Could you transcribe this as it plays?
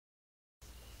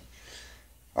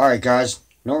Alright guys,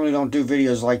 normally don't do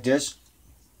videos like this.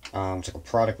 It's like a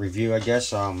product review, I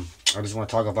guess. I just want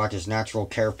to talk about this Natural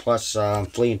Care Plus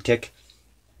flea and tick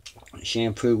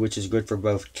shampoo, which is good for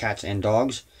both cats and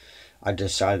dogs. I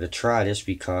decided to try this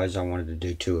because I wanted to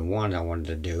do 2-in-1. I wanted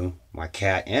to do my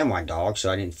cat and my dog,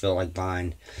 so I didn't feel like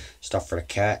buying stuff for the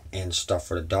cat and stuff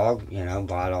for the dog. You know,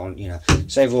 buy it all, you know,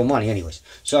 save a little money anyways.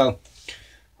 So,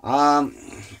 I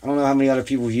don't know how many other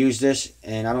people have used this,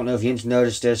 and I don't know if you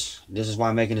noticed this. This is why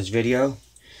I'm making this video,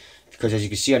 because as you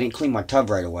can see, I didn't clean my tub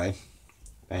right away,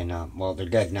 and well, they're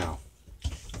dead now,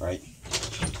 right?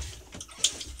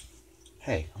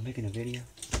 Hey, I'm making a video.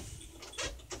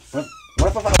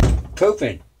 What if I'm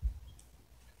pooping?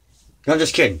 No, I'm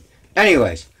just kidding.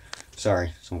 Anyways,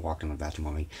 sorry, someone walked in the bathroom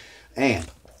on me. And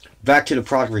back to the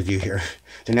product review here,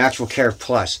 the Natural Care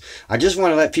Plus. I just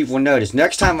want to let people know this.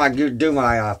 Next time I do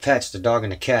my pets, the dog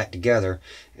and the cat, together,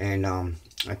 and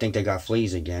I think they got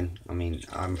fleas again. I mean,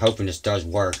 I'm hoping this does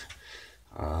work.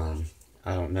 I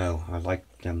don't know. I'd like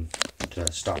them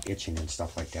to stop itching and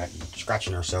stuff like that, and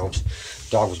scratching ourselves.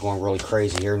 Dog was going really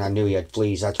crazy here, and I knew he had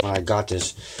fleas. That's when I got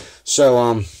this.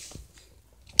 So,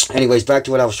 anyways, back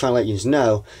to what I was trying to let you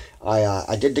know.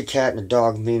 I did the cat and the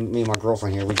dog. Me and my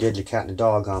girlfriend here, we did the cat and the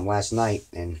dog last night,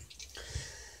 and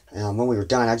when we were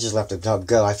done, I just let the tub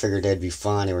go. I figured they'd be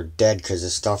fine. They were dead because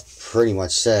this stuff pretty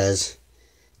much says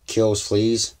kills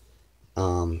fleas,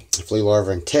 flea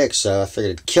larvae, and ticks. So I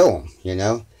figured it'd kill them. You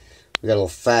know, we got a little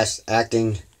fast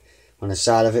acting on the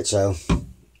side of it, so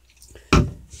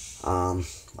I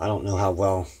don't know how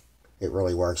well it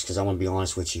really works, because I want to be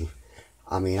honest with you.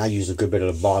 I mean, I used a good bit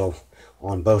of the bottle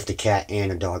on both the cat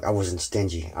and the dog. I wasn't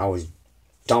stingy. I was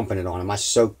dumping it on them. I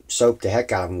soaked the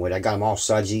heck out of them with it. I got them all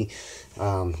sudsy,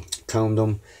 combed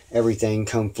them, everything,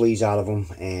 combed fleas out of them,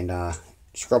 and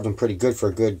scrubbed them pretty good for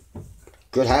a good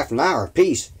half an hour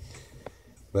apiece.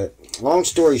 But long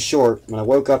story short, when I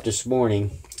woke up this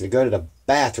morning to go to the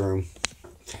bathroom,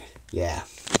 yeah,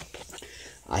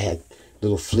 I had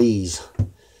little fleas,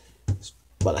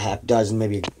 about a half dozen,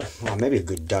 maybe a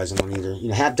good dozen on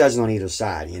either, half dozen on either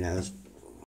side,